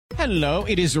Hello,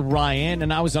 it is Ryan,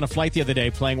 and I was on a flight the other day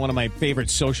playing one of my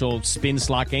favorite social spin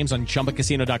slot games on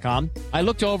ChumbaCasino.com. I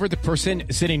looked over at the person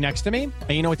sitting next to me, and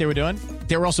you know what they were doing?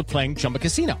 They were also playing Chumba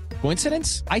Casino.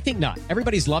 Coincidence? I think not.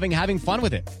 Everybody's loving having fun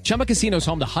with it. Chumba Casino is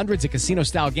home to hundreds of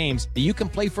casino-style games that you can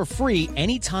play for free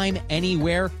anytime,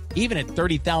 anywhere, even at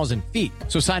 30,000 feet.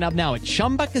 So sign up now at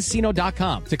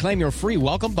ChumbaCasino.com to claim your free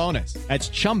welcome bonus. That's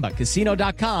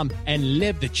ChumbaCasino.com and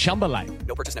live the Chumba life.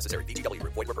 No purchase necessary. VGW.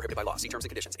 Void where prohibited by law. See terms and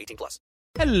conditions. 18+.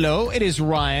 Hello, it is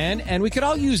Ryan, and we could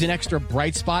all use an extra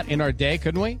bright spot in our day,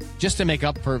 couldn't we? Just to make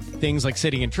up for things like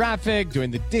sitting in traffic,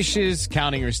 doing the dishes,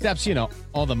 counting your steps, you know,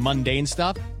 all the mundane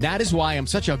stuff. That is why I'm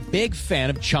such a big fan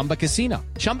of Chumba Casino.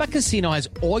 Chumba Casino has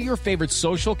all your favorite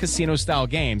social casino-style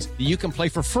games that you can play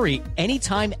for free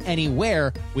anytime,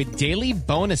 anywhere with daily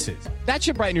bonuses. That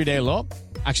should brighten your day a little.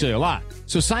 Actually, a lot.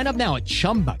 So sign up now at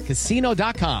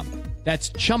ChumbaCasino.com.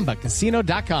 That's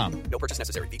ChumbaCasino.com. No purchase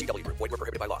necessary. VGW. Void where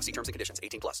prohibited by law. See terms and conditions.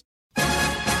 18+.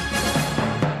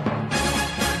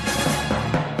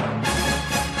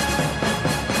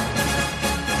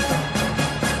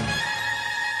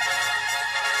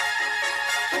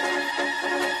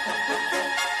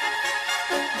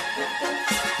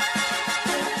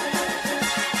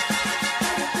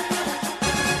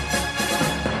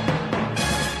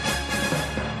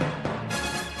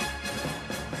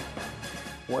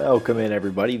 Welcome in,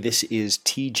 everybody. This is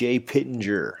TJ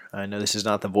Pittenger. I know this is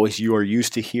not the voice you are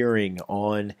used to hearing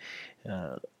on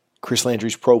Chris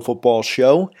Landry's Pro Football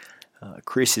Show.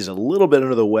 Chris is a little bit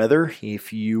under the weather.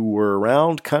 If you were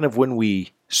around kind of when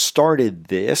we started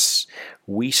this,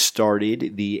 we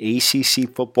started the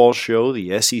ACC Football Show,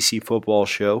 the SEC Football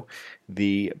Show,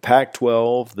 the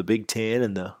Pac-12, the Big Ten,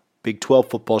 and the Big 12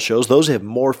 football shows. Those have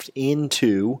morphed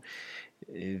into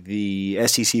the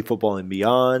SEC Football and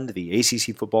Beyond, the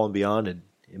ACC Football and Beyond, and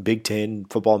Big Ten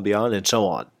Football and Beyond, and so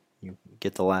on. You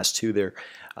get the last two there.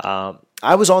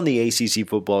 I was on the ACC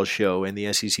Football Show and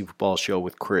the SEC Football Show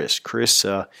with Chris.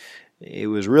 It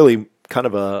was really kind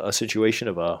of a situation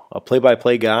of a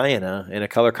play-by-play guy and a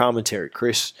color commentary.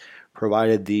 Chris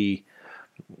provided the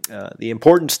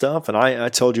important stuff, and I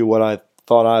told you what I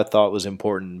thought was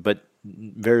important, but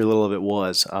very little of it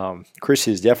was. Chris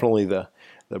is definitely the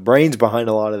brains behind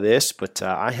a lot of this, but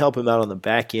I help him out on the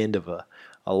back end of a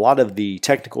lot of the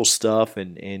technical stuff,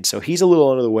 and so he's a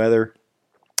little under the weather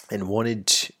and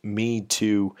wanted me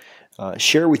to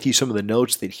share with you some of the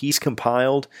notes that he's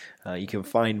compiled. You can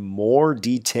find more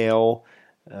detail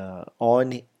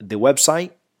on the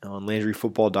website, on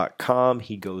LandryFootball.com.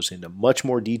 He goes into much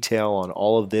more detail on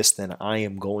all of this than I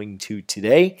am going to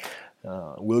today.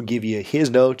 We'll give you his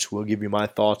notes. We'll give you my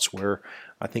thoughts where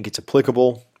I think it's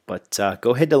applicable. But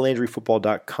go ahead to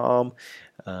LandryFootball.com.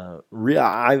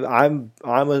 I'm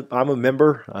a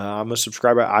member. I'm a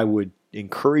subscriber. I would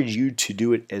encourage you to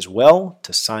do it as well,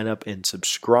 to sign up and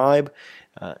subscribe.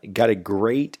 Got a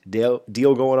great deal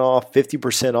going off,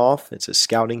 50% off. It's a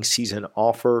scouting season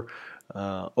offer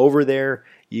over there.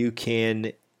 You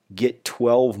can get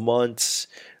 12 months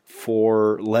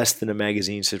for less than a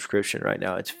magazine subscription right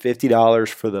now. It's $50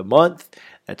 for the month.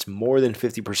 That's more than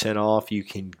 50% off. You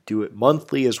can do it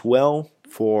monthly as well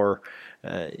for,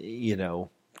 a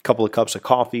couple of cups of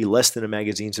coffee, less than a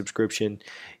magazine subscription.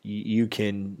 You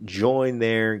can join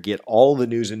there, get all the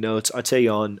news and notes. I'll tell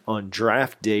you, on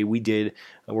draft day,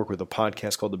 I work with a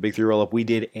podcast called The Big Three Roll Up. We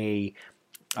did a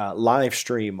live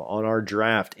stream on our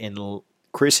draft, and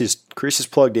Chris is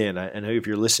plugged in. I know if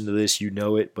you're listening to this, you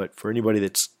know it, but for anybody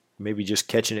that's maybe just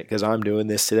catching it because I'm doing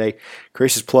this today,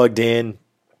 Chris is plugged in.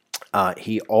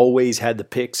 He always had the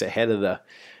picks ahead of the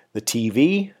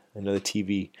TV. I know the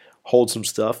TV holds some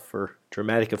stuff for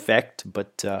dramatic effect,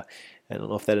 but I don't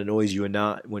know if that annoys you or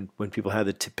not when people have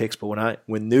the picks. But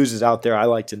when news is out there, I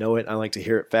like to know it. I like to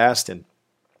hear it fast, and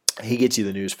he gets you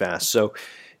the news fast. So,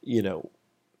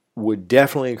 would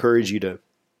definitely encourage you to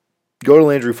go to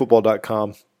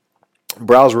LandryFootball.com.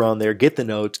 Browse around there, get the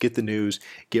notes, get the news,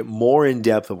 get more in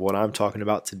depth of what I'm talking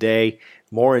about today,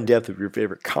 more in depth of your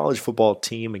favorite college football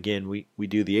team. Again, we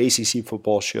do the ACC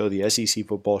Football Show, the SEC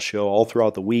Football Show all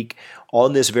throughout the week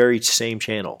on this very same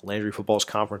channel, Landry Football's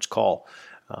Conference Call.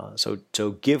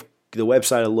 So give the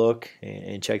website a look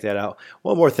and check that out.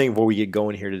 One more thing before we get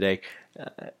going here today.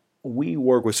 We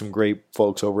work with some great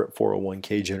folks over at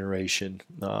 401k Generation.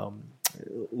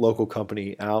 Local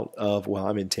company out of,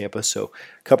 I'm in Tampa, so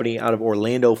company out of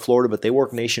Orlando, Florida, but they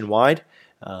work nationwide,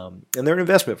 and they're an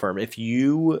investment firm. If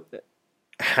you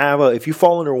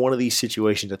fall under one of these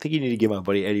situations, I think you need to give my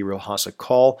buddy Eddie Rojas a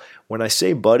call. When I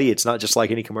say buddy, it's not just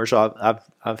like any commercial.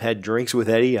 I've had drinks with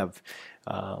Eddie. I've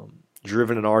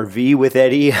driven an RV with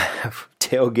Eddie. I've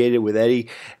tailgated with Eddie.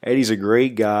 Eddie's a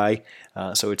great guy.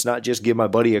 So it's not just give my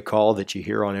buddy a call that you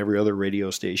hear on every other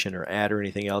radio station or ad or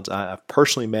anything else. I've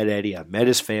personally met Eddie. I've met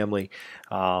his family.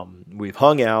 We've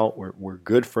hung out. We're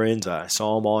good friends. I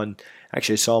saw him on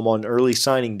early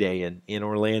signing day in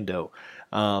Orlando.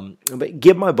 But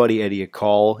give my buddy Eddie a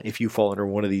call if you fall under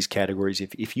one of these categories.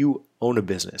 If you own a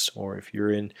business or if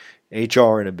you're in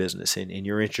HR in a business and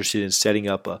you're interested in setting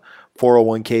up a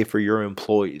 401k for your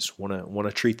employees, want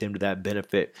to treat them to that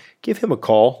benefit, give him a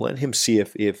call. Let him see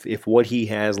if what he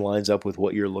has lines up with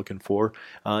what you're looking for.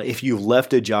 If you've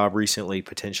left a job recently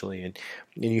potentially and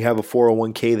you have a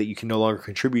 401k that you can no longer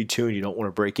contribute to and you don't want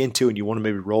to break into and you want to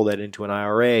maybe roll that into an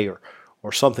IRA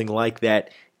or something like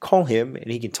that, call him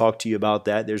and he can talk to you about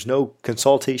that. There's no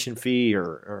consultation fee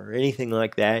or anything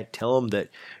like that. Tell him that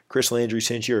Chris Landry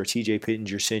sent you or TJ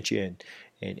Pittenger sent you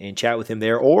and chat with him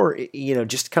there. Or,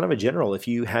 just kind of a general, if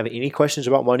you have any questions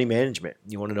about money management,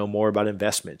 you want to know more about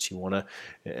investments, you want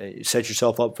to set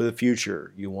yourself up for the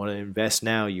future, you want to invest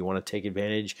now, you want to take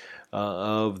advantage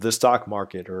of the stock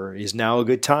market, or is now a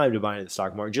good time to buy into the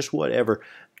stock market, just whatever,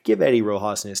 give Eddie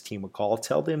Rojas and his team a call.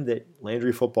 Tell them that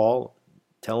Landry Football,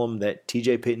 tell them that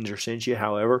TJ Pittenger sent you.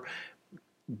 However,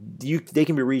 they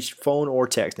can be reached phone or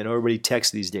text. I know everybody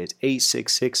texts these days.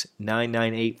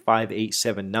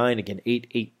 866-998-5879. Again,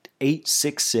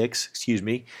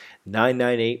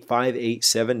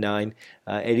 866-998-5879.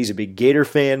 Eddie's a big Gator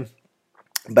fan.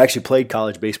 I've actually played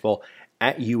college baseball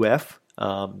at UF.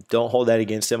 Don't hold that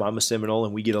against him. I'm a Seminole,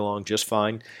 and we get along just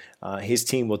fine. His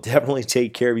team will definitely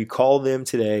take care of you. Call them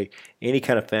today. Any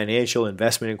kind of financial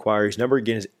investment inquiries. Number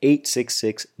again is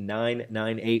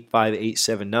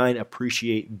 866-998-5879.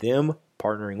 Appreciate them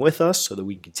partnering with us so that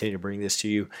we can continue to bring this to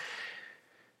you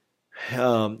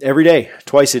every day,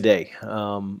 twice a day,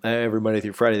 every Monday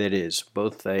through Friday, that is.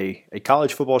 Both a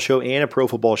college football show and a pro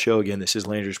football show. Again, this is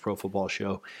Landry's Pro Football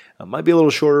Show. Might be a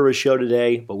little shorter of a show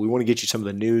today, but we want to get you some of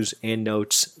the news and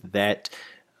notes that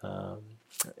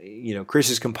Chris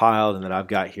has compiled and that I've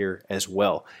got here as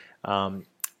well.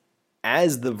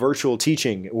 As the virtual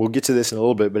teaching, we'll get to this in a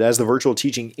little bit, but as the virtual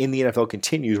teaching in the NFL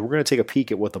continues, we're going to take a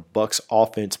peek at what the Bucs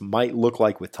offense might look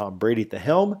like with Tom Brady at the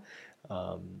helm.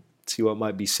 See what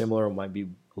might be similar or might be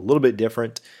a little bit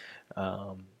different.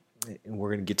 And we're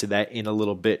going to get to that in a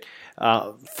little bit.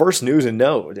 First news and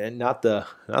note, and not the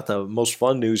most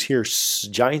fun news here.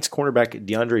 Giants cornerback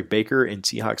DeAndre Baker and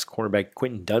Seahawks cornerback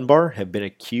Quentin Dunbar have been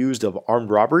accused of armed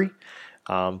robbery.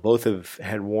 Both have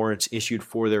had warrants issued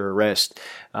for their arrest.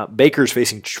 Baker's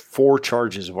facing 4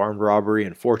 charges of armed robbery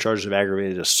and 4 charges of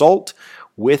aggravated assault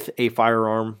with a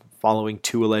firearm following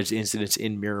 2 alleged incidents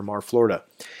in Miramar, Florida.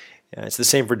 It's the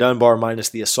same for Dunbar minus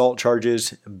the assault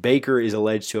charges. Baker is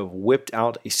alleged to have whipped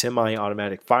out a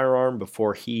semi-automatic firearm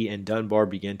before he and Dunbar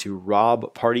began to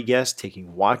rob party guests,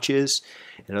 taking watches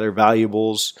and other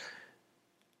valuables.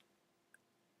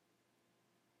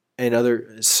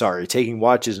 Taking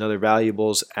watches and other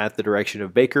valuables at the direction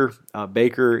of Baker.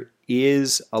 Baker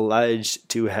is alleged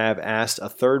to have asked a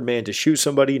third man to shoot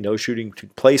somebody. No shooting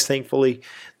took place, thankfully.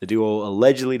 The duo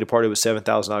allegedly departed with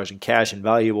 $7,000 in cash and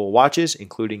valuable watches,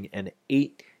 including an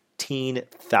 $18,000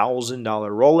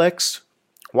 Rolex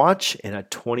watch and a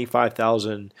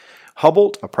 $25,000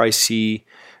 Hubble, a pricey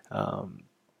and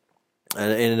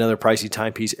another pricey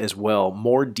timepiece as well.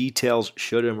 More details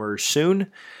should emerge soon.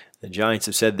 The Giants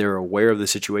have said they're aware of the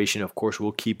situation. Of course,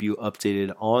 we'll keep you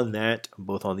updated on that,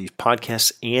 both on these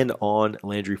podcasts and on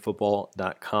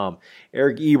LandryFootball.com.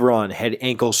 Eric Ebron had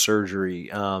ankle surgery,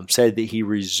 said that he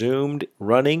resumed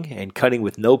running and cutting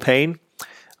with no pain.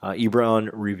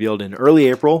 Ebron revealed in early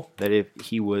April that if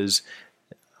he was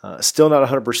still not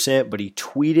 100%, but he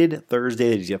tweeted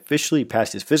Thursday that he officially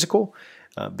passed his physical.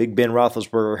 Big Ben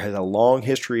Roethlisberger has a long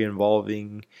history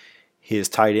involving his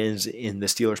tight ends in the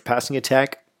Steelers' passing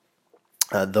attack.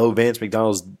 Though Vance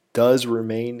McDonald does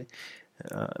remain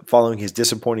following his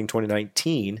disappointing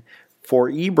 2019, for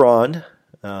Ebron,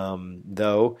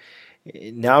 though,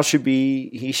 now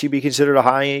he should be considered a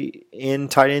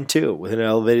high-end tight end too, with an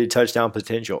elevated touchdown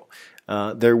potential.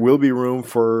 There will be room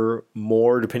for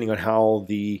more depending on how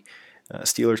the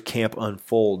Steelers camp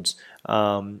unfolds.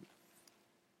 The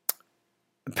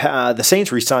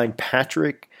Saints re-signed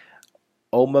Patrick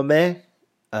Omameh,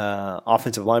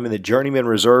 offensive lineman. The journeyman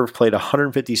reserve played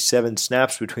 157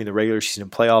 snaps between the regular season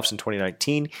and playoffs in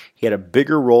 2019. He had a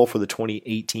bigger role for the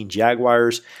 2018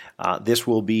 Jaguars. This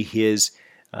will be his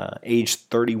age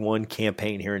 31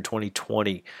 campaign here in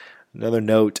 2020. Another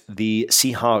note, the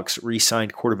Seahawks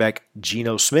re-signed quarterback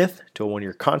Geno Smith to a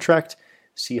 1-year contract.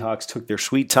 Seahawks took their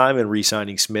sweet time in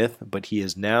re-signing Smith, but he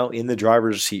is now in the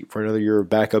driver's seat for another year of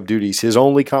backup duties. His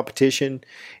only competition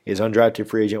is undrafted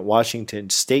free agent Washington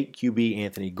State QB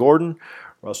Anthony Gordon.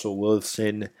 Russell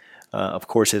Wilson, of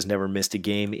course, has never missed a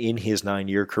game in his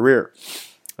 9-year career.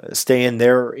 Staying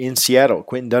there in Seattle,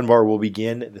 Quentin Dunbar will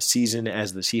begin the season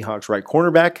as the Seahawks' right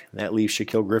cornerback. That leaves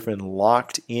Shaquille Griffin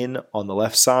locked in on the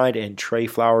left side and Trey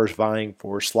Flowers vying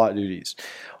for slot duties.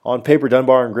 On paper,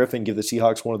 Dunbar and Griffin give the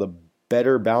Seahawks one of the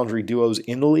better boundary duos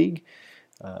in the league.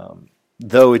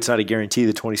 Though it's not a guarantee,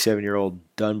 the 27-year-old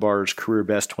Dunbar's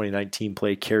career-best 2019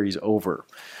 play carries over.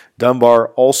 Dunbar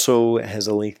also has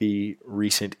a lengthy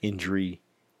recent injury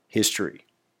history.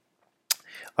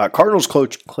 Cardinals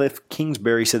coach Cliff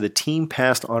Kingsbury said the team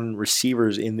passed on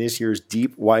receivers in this year's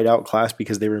deep wideout class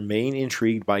because they remain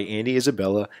intrigued by Andy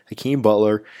Isabella, Hakeem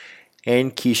Butler,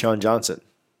 and Keyshawn Johnson.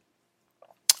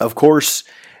 Of course,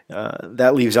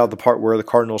 that leaves out the part where the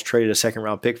Cardinals traded a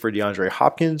second-round pick for DeAndre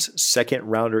Hopkins.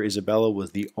 Second-rounder Isabella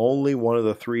was the only one of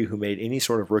the three who made any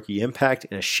sort of rookie impact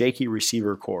in a shaky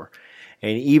receiver core.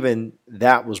 And even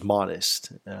that was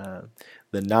modest. The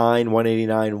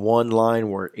 189-1 line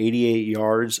were 88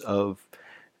 yards of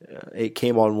it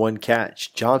came on one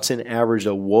catch. Johnson averaged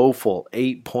a woeful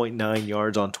 8.9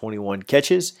 yards on 21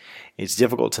 catches. It's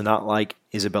difficult to not like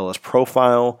Isabella's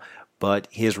profile, but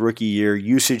his rookie year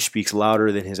usage speaks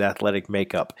louder than his athletic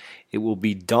makeup. It will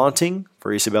be daunting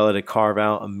for Isabella to carve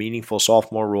out a meaningful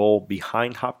sophomore role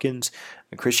behind Hopkins,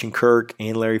 Christian Kirk,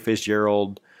 and Larry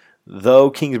Fitzgerald, though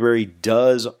Kingsbury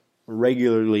does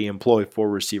regularly employ 4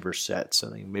 receiver sets. I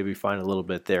think maybe find a little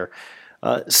bit there.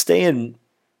 Staying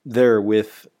there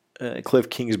with Cliff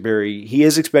Kingsbury, he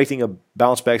is expecting a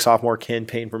bounce-back sophomore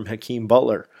campaign from Hakeem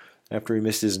Butler after he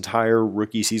missed his entire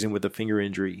rookie season with a finger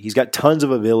injury. He's got tons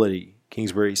of ability,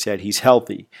 Kingsbury said. He's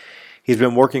healthy. He's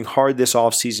been working hard this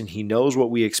offseason. He knows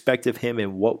what we expect of him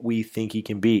and what we think he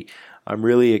can be. I'm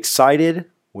really excited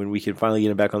when we can finally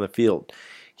get him back on the field.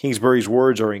 Kingsbury's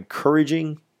words are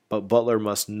encouraging, but Butler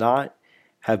must not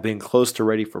have been close to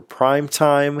ready for prime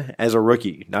time as a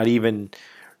rookie. Not even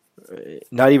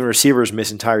receivers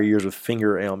miss entire years with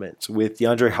finger ailments. With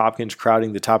DeAndre Hopkins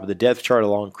crowding the top of the depth chart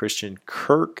along Christian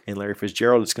Kirk and Larry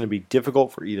Fitzgerald, it's going to be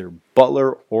difficult for either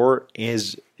Butler or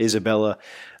Isabella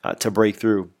to break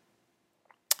through.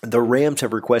 The Rams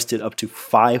have requested up to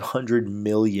 $500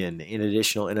 million in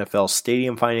additional NFL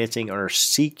stadium financing and are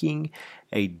seeking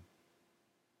a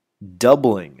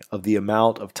doubling of the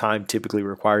amount of time typically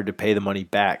required to pay the money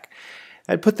back.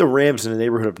 I'd put the Rams in the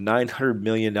neighborhood of $900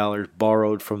 million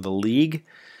borrowed from the league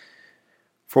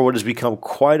for what has become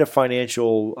quite a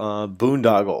financial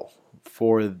boondoggle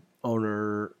for the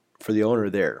owner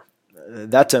there.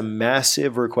 That's a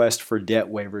massive request for debt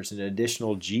waivers, an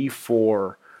additional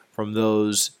G4 from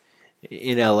those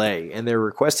in LA, and they're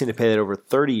requesting to pay that over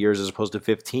 30 years as opposed to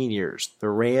 15 years. The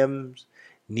Rams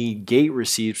need gate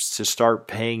receipts to start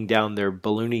paying down their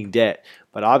ballooning debt.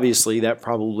 But obviously that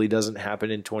probably doesn't happen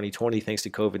in 2020 thanks to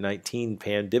COVID-19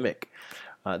 pandemic.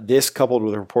 This, coupled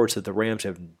with reports that the Rams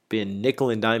have been nickel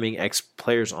and diming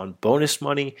ex-players on bonus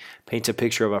money, paints a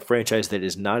picture of a franchise that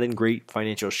is not in great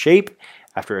financial shape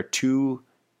after a $2 to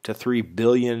 $3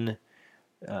 billion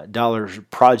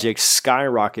project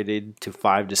skyrocketed to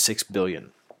 $5 to $6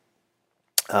 billion.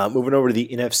 Moving over to the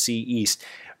NFC East,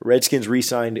 Redskins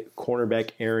re-signed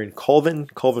cornerback Aaron Colvin.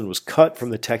 Colvin was cut from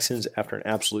the Texans after an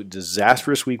absolute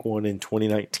disastrous Week 1 in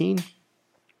 2019.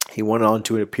 He went on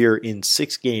to appear in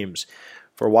 6 games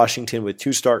for Washington with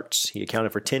 2 starts. He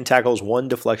accounted for 10 tackles, 1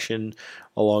 deflection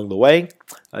along the way.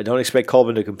 I don't expect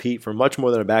Colvin to compete for much more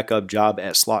than a backup job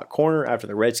at slot corner after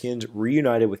the Redskins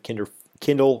reunited with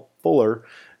Kendall Fuller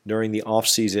during the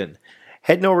offseason.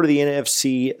 Heading over to the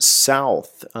NFC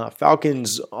South,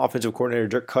 Falcons offensive coordinator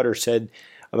Dirk Cutter said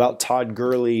about Todd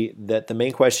Gurley that the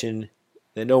main question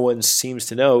that no one seems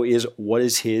to know is what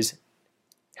is his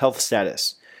health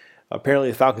status. Apparently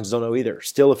the Falcons don't know either.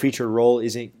 Still, a featured role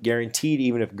isn't guaranteed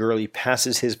even if Gurley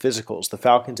passes his physicals. The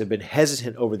Falcons have been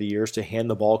hesitant over the years to hand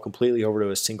the ball completely over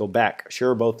to a single back.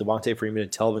 Sure, both Devontae Freeman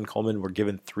and Telvin Coleman were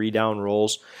given 3-down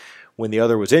roles when the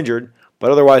other was injured, but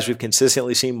otherwise we've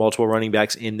consistently seen multiple running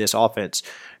backs in this offense.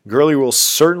 Gurley will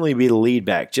certainly be the lead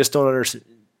back. Just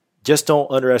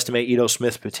don't underestimate Ito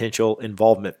Smith's potential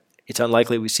involvement. It's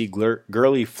unlikely we see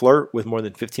Gurley flirt with more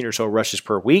than 15 or so rushes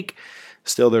per week.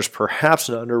 Still, there's perhaps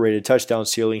an underrated touchdown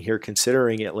ceiling here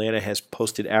considering Atlanta has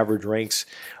posted average ranks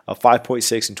of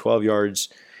 5.6 and 12 yards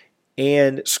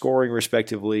and scoring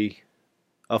respectively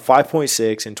of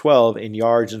 5.6 and 12 in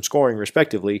yards and scoring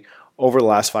respectively over the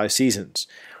last 5 seasons.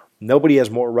 Nobody has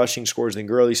more rushing scores than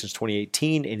Gurley since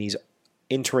 2018, and he's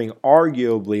entering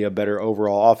arguably a better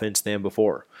overall offense than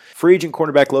before. Free agent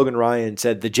cornerback Logan Ryan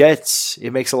said, "The Jets,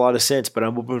 it makes a lot of sense, but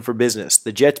I'm open for business.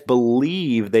 The Jets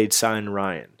believe they'd sign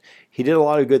Ryan. He did a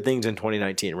lot of good things in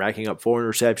 2019, racking up 4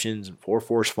 interceptions, 4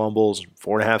 forced fumbles,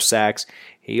 4.5 sacks.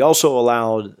 He also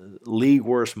allowed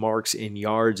league-worst marks in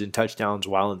yards and touchdowns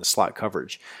while in the slot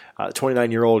coverage. The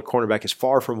 29-year-old cornerback is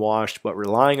far from washed, but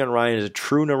relying on Ryan as a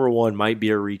true number one might be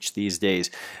a reach these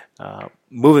days."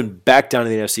 Moving back down to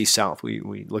the NFC South, we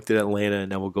looked at Atlanta,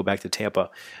 and then we'll go back to Tampa.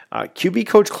 QB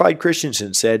coach Clyde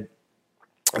Christensen said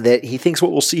that he thinks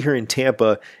what we'll see here in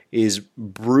Tampa is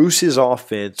Bruce's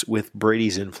offense with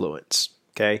Brady's influence.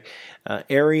 Okay,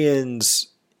 Arians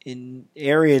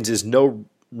is no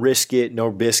risk it,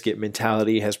 no biscuit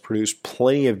mentality, has produced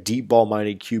plenty of deep ball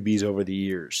minded QBs over the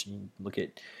years. You look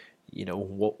at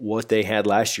what they had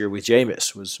last year with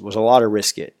Jameis was a lot of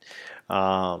risk it.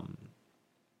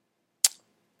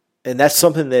 And that's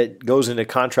something that goes into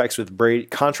contrast with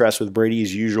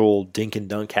Brady's usual dink and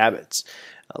dunk habits.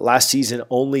 Last season,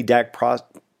 only Dak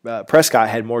Prescott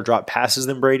had more drop passes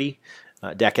than Brady.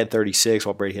 Dak had 36,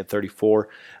 while Brady had 34.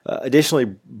 Additionally,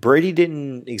 Brady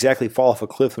didn't exactly fall off a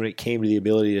cliff when it came to the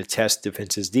ability to test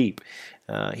defenses deep.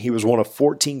 He was one of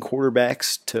 14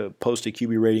 quarterbacks to post a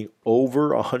QB rating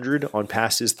over 100 on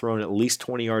passes thrown at least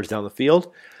 20 yards down the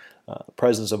field.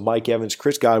 Presence of Mike Evans,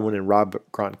 Chris Godwin, and Rob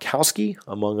Gronkowski,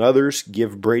 among others,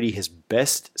 give Brady his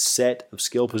best set of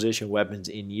skill position weapons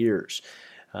in years.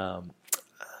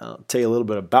 I'll tell you a little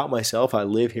bit about myself. I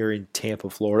live here in Tampa,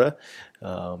 Florida.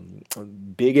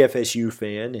 Big FSU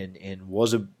fan and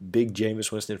was a big Jameis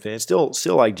Winston fan. Still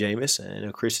like Jameis. I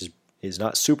know Chris is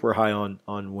not super high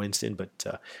on Winston, but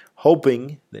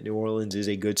hoping that New Orleans is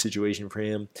a good situation for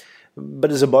him.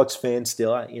 But as a Bucs fan,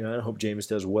 still, I hope Jameis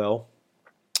does well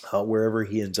wherever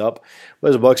he ends up. But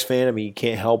as a Bucs fan, you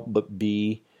can't help but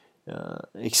be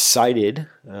excited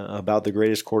about the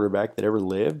greatest quarterback that ever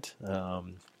lived.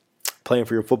 Playing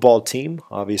for your football team.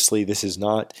 Obviously, this is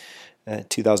not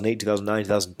 2008, 2009,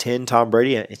 2010 Tom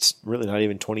Brady. It's really not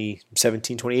even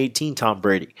 2017, 2018 Tom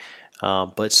Brady.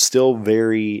 But still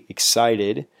very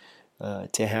excited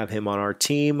to have him on our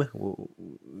team.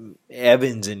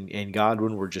 Evans and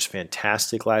Godwin were just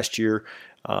fantastic last year.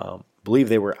 Believe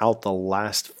they were out the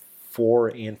last 4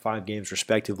 and 5 games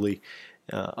respectively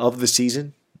of the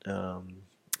season. I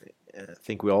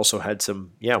think we also had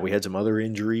some other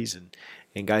injuries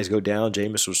and guys go down.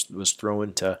 Jameis was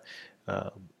thrown to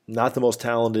not the most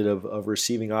talented of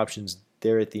receiving options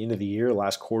there at the end of the year,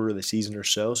 last quarter of the season or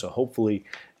so. So hopefully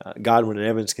Godwin and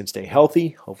Evans can stay healthy.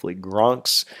 Hopefully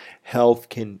Gronk's health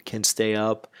can stay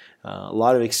up. A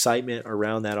lot of excitement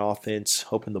around that offense.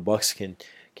 Hoping the Bucs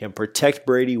can protect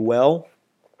Brady well.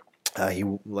 He,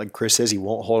 like Chris says, he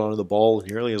won't hold on to the ball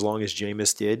nearly as long as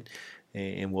Jameis did,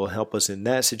 and will help us in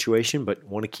that situation. But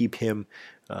want to keep him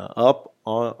up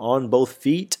on both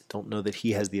feet. Don't know that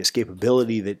he has the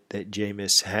escapability that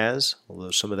Jameis has,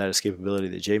 although some of that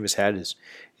escapability that Jameis had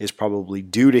is probably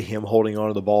due to him holding on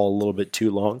to the ball a little bit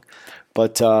too long.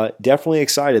 But definitely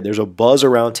excited. There's a buzz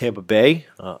around Tampa Bay.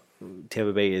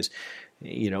 Tampa Bay is,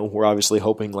 we're obviously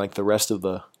hoping like the rest of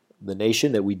the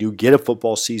nation that we do get a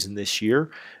football season this year.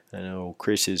 I know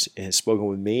Chris has spoken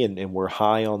with me, and we're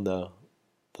high on the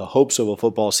hopes of a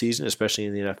football season, especially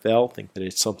in the NFL. I think that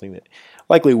it's something that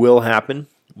likely will happen,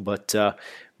 but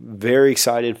very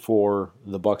excited for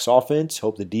the Bucs offense.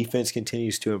 Hope the defense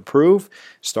continues to improve.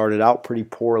 Started out pretty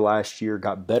poor last year,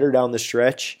 got better down the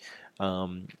stretch. A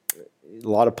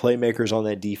lot of playmakers on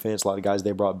that defense, a lot of guys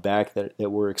they brought back that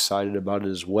we're excited about it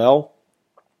as well.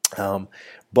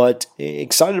 But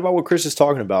excited about what Chris is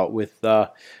talking about with,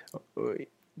 or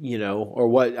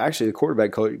what actually the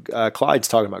quarterback coach, Clyde's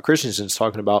talking about, Christensen's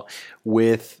talking about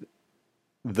with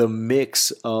the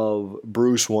mix of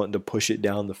Bruce wanting to push it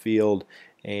down the field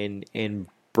and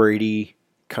Brady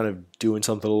kind of doing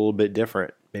something a little bit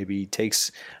different. Maybe he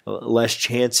takes less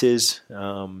chances,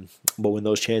 but when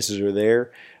those chances are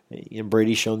there,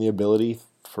 Brady's shown the ability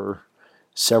for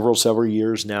several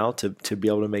years now to be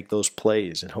able to make those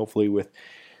plays, and hopefully with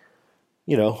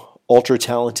ultra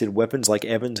talented weapons like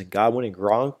Evans and Godwin and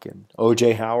Gronk and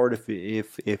OJ Howard,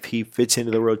 if he fits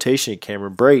into the rotation,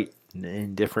 Cameron Brate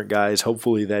and different guys,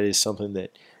 hopefully that is something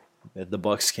that the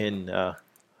Bucs can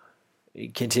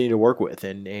continue to work with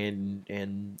and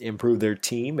improve their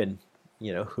team, and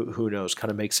who knows,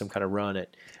 kind of make some kind of run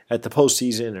at the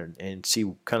postseason and see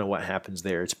kind of what happens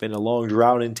there. It's been a long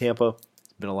drought in Tampa.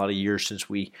 It's been a lot of years since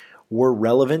we were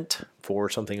relevant for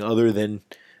something other than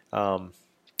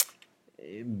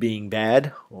being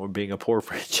bad or being a poor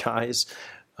franchise.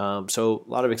 So a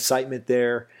lot of excitement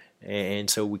there, and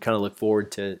so we kind of look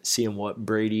forward to seeing what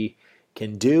Brady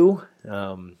can do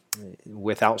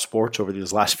without sports over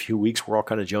these last few weeks. We're all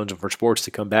kind of jonesing for sports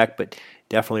to come back, but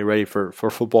definitely ready for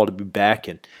football to be back,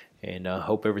 and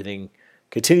hope everything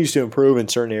continues to improve in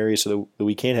certain areas so that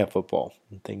we can have football.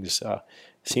 And things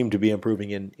seem to be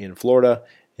improving in Florida,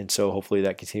 and so hopefully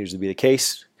that continues to be the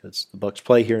case because the Bucs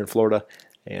play here in Florida,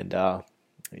 and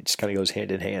it just kind of goes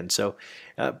hand in hand. So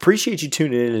appreciate you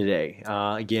tuning in today.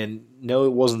 Again, no,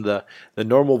 it wasn't the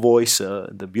normal voice,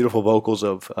 the beautiful vocals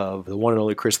of the one and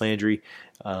only Chris Landry,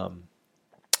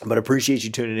 but appreciate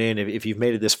you tuning in. If you've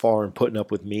made it this far and putting up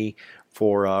with me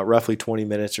for roughly 20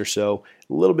 minutes or so,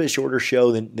 a little bit shorter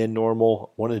show than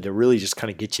normal. Wanted to really just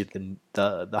kind of get you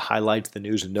the highlights, the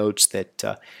news and notes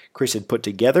that Chris had put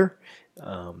together.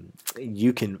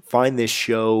 You can find this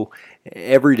show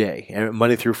every day,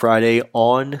 Monday through Friday,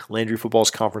 on Landry Football's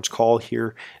conference call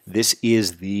here. This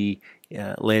is the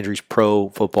Landry's Pro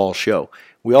Football Show.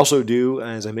 We also do,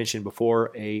 as I mentioned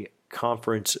before, a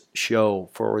conference show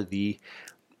for the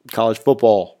college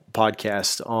football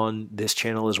podcast on this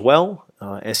channel as well.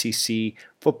 SEC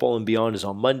Football and Beyond is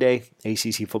on Monday,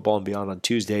 ACC Football and Beyond on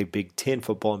Tuesday, Big Ten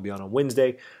Football and Beyond on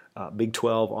Wednesday, Big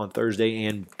 12 on Thursday,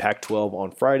 and Pac-12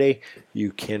 on Friday.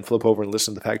 You can flip over and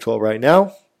listen to Pac-12 right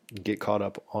now and get caught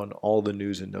up on all the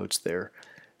news and notes there.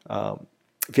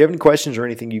 If you have any questions or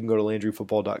anything, you can go to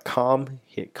LandryFootball.com,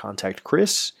 hit Contact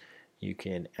Chris. You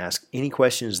can ask any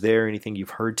questions there, anything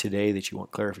you've heard today that you want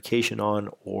clarification on,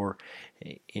 or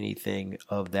anything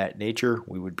of that nature.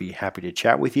 We would be happy to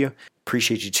chat with you.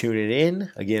 Appreciate you tuning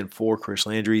in. Again, for Chris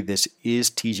Landry, this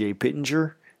is TJ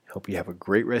Pittenger. Hope you have a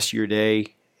great rest of your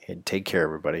day, and take care,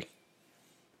 everybody.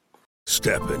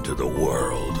 Step into the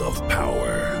world of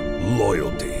power,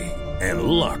 loyalty, and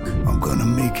luck. I'm gonna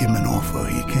make him an offer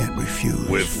he can't refuse.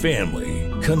 With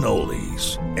family,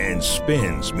 cannolis, and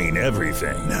spins mean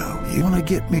everything. Now, you wanna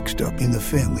get mixed up in the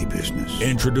family business.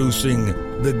 Introducing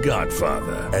The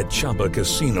Godfather at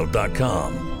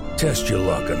ChumbaCasino.com. Test your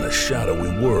luck in the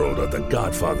shadowy world of The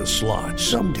Godfather slot.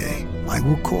 Someday, I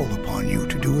will call upon you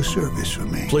to do a service for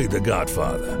me. Play The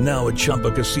Godfather, now at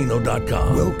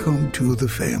ChumbaCasino.com. Welcome to the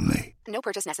family. No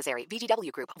purchase necessary.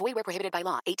 VGW Group. Void where prohibited by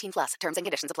law. 18 plus. Terms and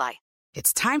conditions apply.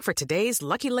 It's time for today's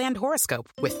Lucky Land horoscope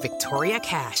with Victoria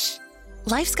Cash.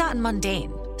 Life's gotten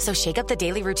mundane, so shake up the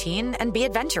daily routine and be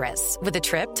adventurous with a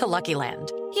trip to Lucky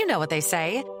Land. You know what they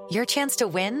say. Your chance to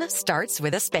win starts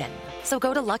with a spin. So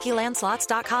go to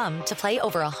LuckyLandSlots.com to play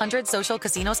over 100 social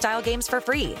casino-style games for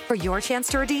free for your chance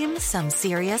to redeem some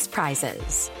serious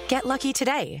prizes. Get lucky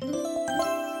today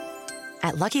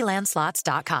at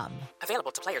LuckyLandSlots.com.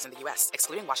 Available to players in the U.S.,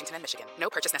 excluding Washington and Michigan. No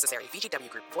purchase necessary. VGW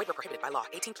Group. Void where prohibited by law.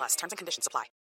 18 plus. Terms and conditions apply.